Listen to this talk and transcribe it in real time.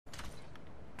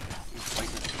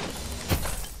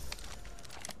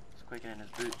get in his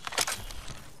boots.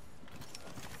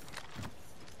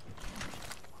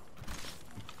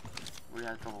 We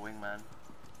had to throw a wingman.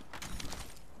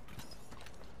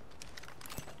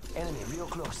 Enemy real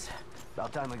close.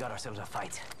 About time we got ourselves a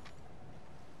fight.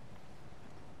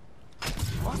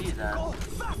 He's that. Go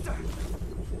faster!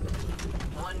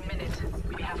 1 minute.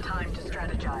 We have time to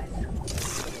strategize.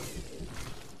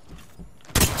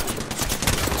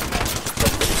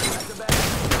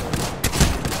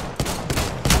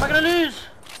 Am I gonna lose?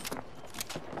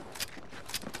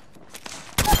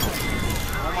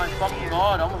 Oh my fucking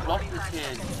god, I almost lost this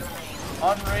kid.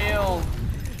 Unreal.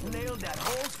 Nailed that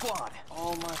whole squad.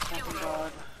 Oh my fucking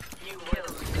god. You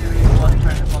killed. What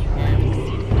trying to fucking game?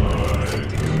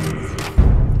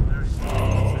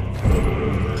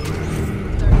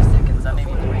 Does that make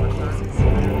me the right person?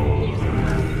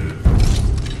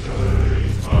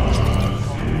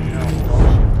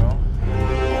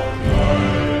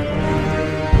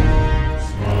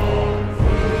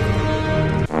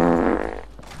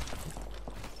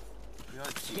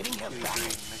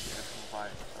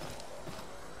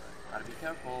 Gotta be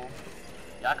careful.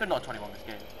 Yeah, I could not 21 this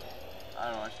game. I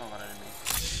don't know, I just don't got it in me.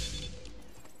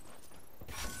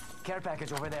 Care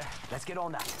package over there. Let's get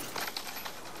on that.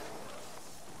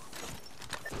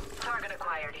 Target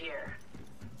acquired here.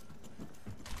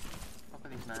 Fuck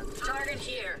with these man. Target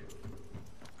here.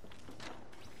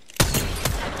 Enemy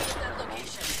at that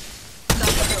location. Not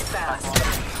so fast.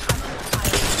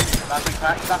 Valkyrie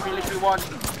crack, Valkyrie literally one.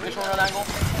 Literally on an angle.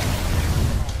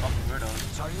 Fucking weirdos.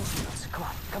 Sergeant Shields, come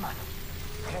on, come on.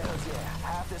 Hells yeah,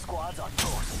 half the squad's on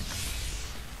toast.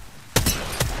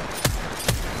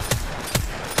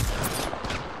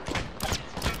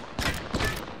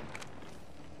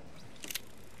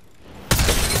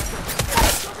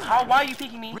 How? Why are you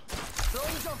peeking me?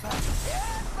 Throwing jump pack.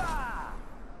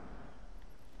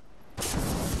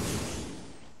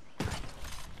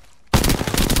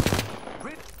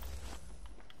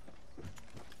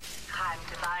 Time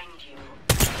to bind you.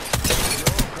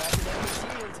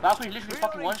 Valkyrie's literally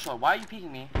fucking one shot. Why are you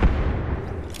peeking me?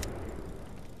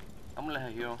 I'm gonna let her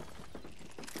heal.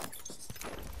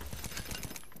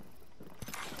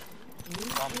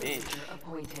 Oh, bitch.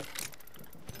 Appointed.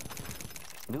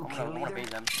 New kill I wanna bait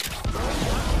leader. them.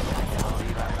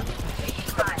 Taking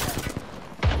fire.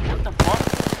 What the fuck?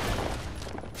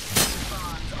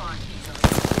 Bonds aren't easily.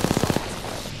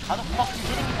 How the fuck are you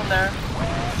hitting me from there?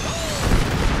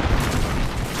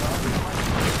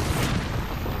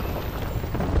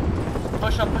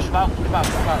 Push up, push out, push out,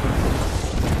 push out.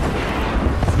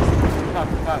 Push out,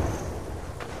 push out.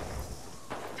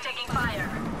 Taking fire.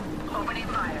 Opening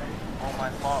fire. Oh my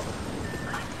fuck.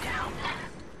 I'm down.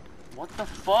 What the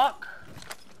fuck?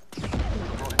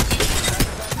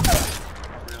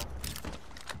 Real.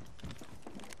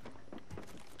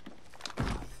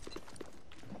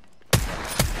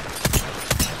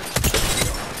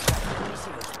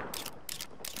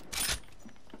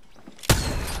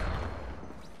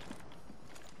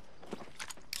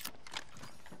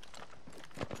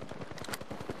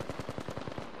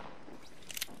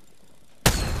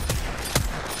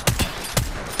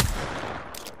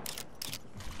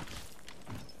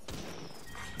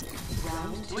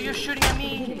 Well, you're shooting at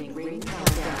me.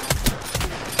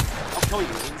 I'll kill you.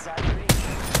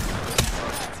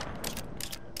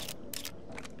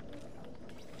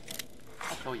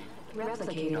 I'll kill you.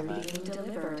 Replicator being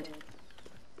delivered.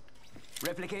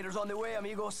 Replicators on the way,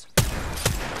 amigos.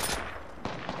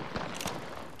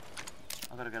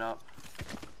 I gotta get up.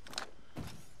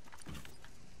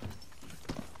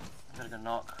 I gotta go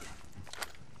knock.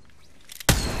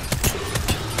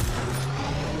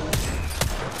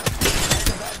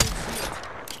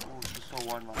 Oh, she's so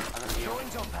one, man. I gotta heal.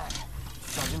 Throwing jump pad.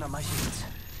 Charging on my shields.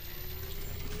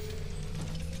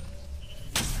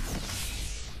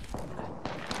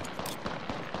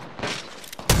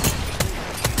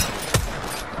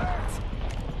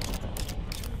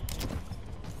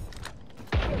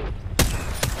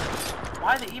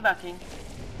 Why the evacuating?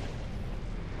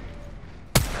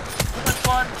 Look at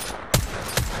squad.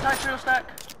 Stack, trio stack.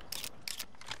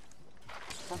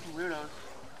 Fucking weirdos.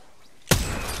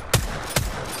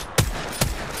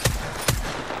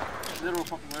 Literal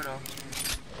fucking weirdo.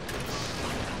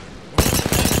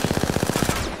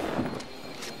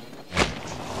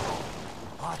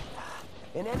 What?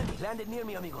 An enemy landed near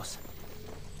me, amigos.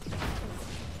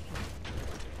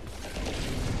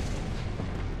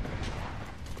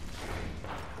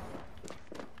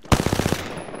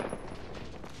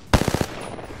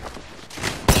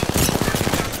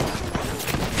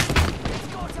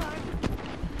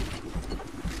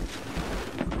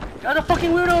 Guys are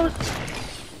fucking weirdos!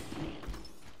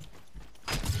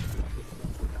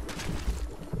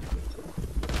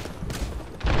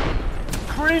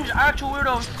 cringe, actual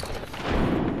weirdos.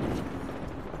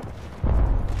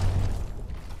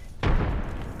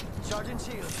 Charging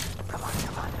shield. Come on,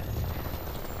 come on.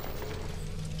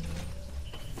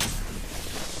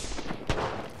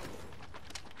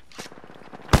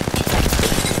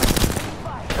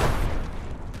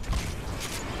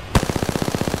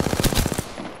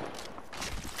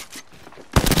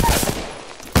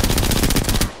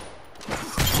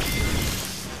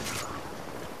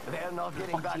 They're not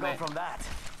getting back up from that.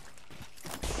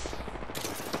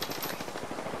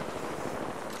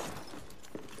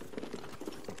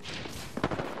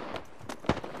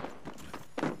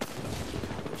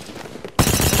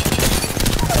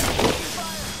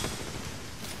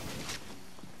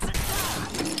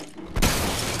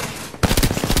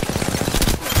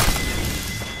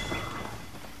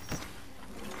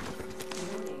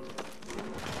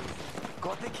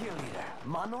 Got the kill leader.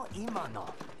 Mano y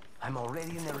mano. I'm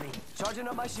already in the ring. Charging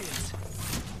up my shields.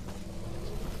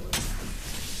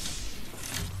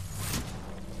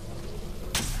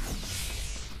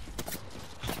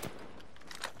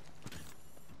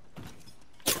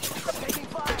 Taking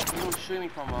fire. You don't shoot me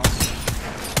from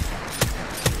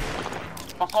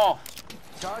fuck off.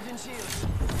 Charging shields.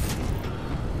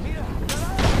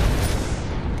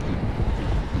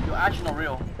 You're actually not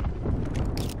real.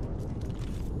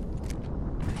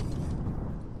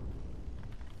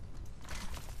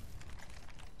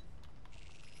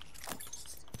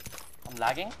 I'm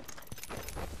lagging.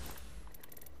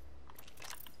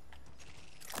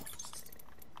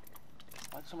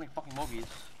 Why so many fucking mobies?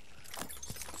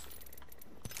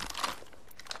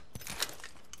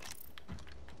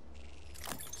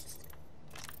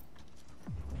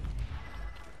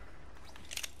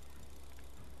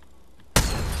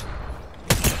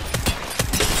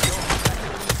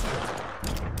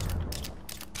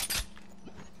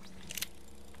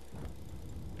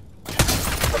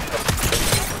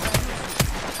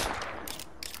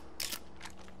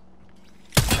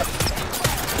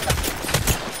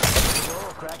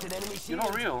 You're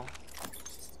not real.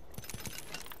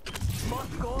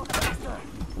 Must go faster.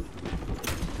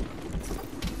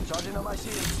 Charging on my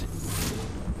shields.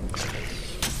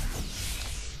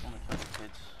 Oh my fucking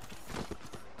kids.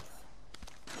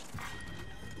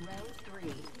 Round 3,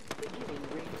 beginning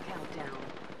ring countdown.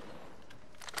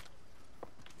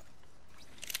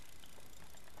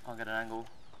 I'll get an angle.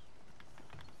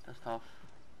 That's tough.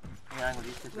 Get an angle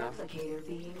these kids though. Replicator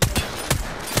being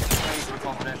Too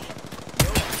confident.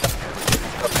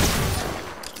 Oh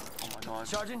my god.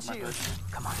 Charging My shield. gosh.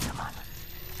 Come on, come on.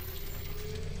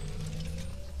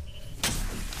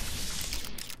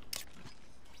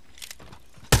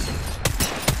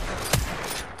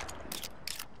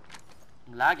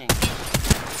 I'm lagging.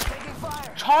 Taking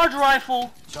fire. Charge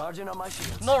rifle! Charging on my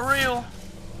shields. Not real.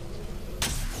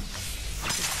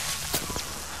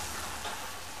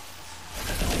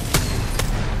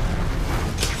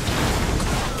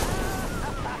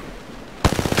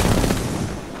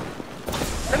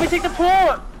 Let me take the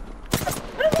port!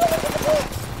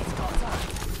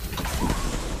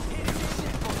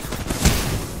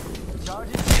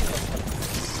 Charging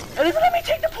shields. At least let me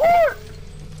take the port!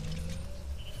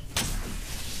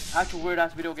 Actual weird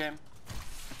ass video game.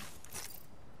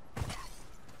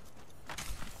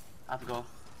 I have to go.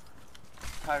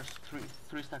 Tires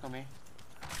three stack on me.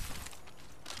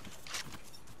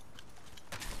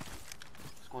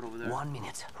 Squad over there. 1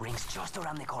 minute. Ring's just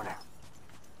around the corner.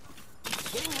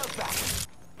 Getting her back.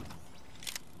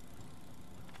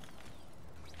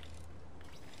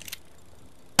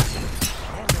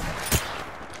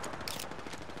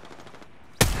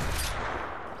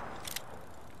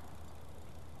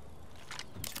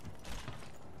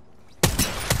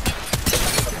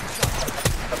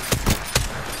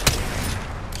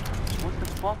 What the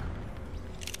fuck?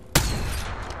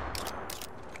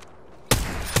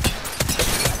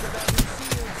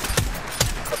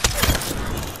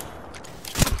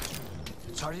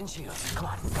 Charging shields. Come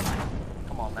on, come on.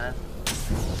 Come on, man.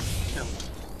 Chill.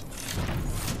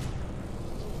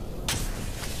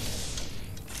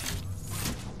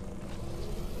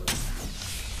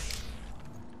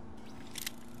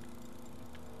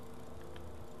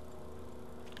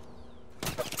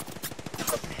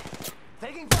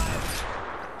 Taking fire.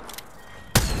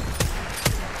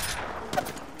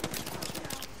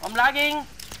 I'm lagging.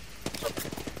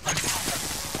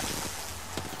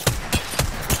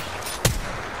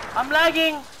 I'm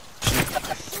lagging.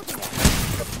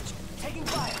 Taking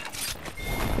fire.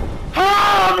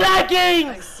 Oh, I'm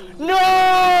lagging.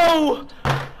 No.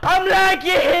 I'm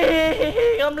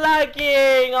lagging. I'm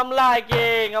lagging. I'm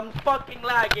lagging. I'm fucking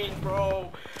lagging,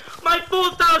 bro. My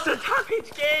 4,000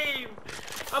 damage game.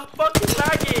 I'm fucking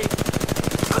lagging.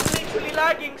 I'm literally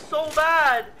lagging so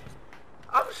bad.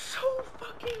 I'm so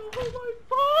fucking, oh my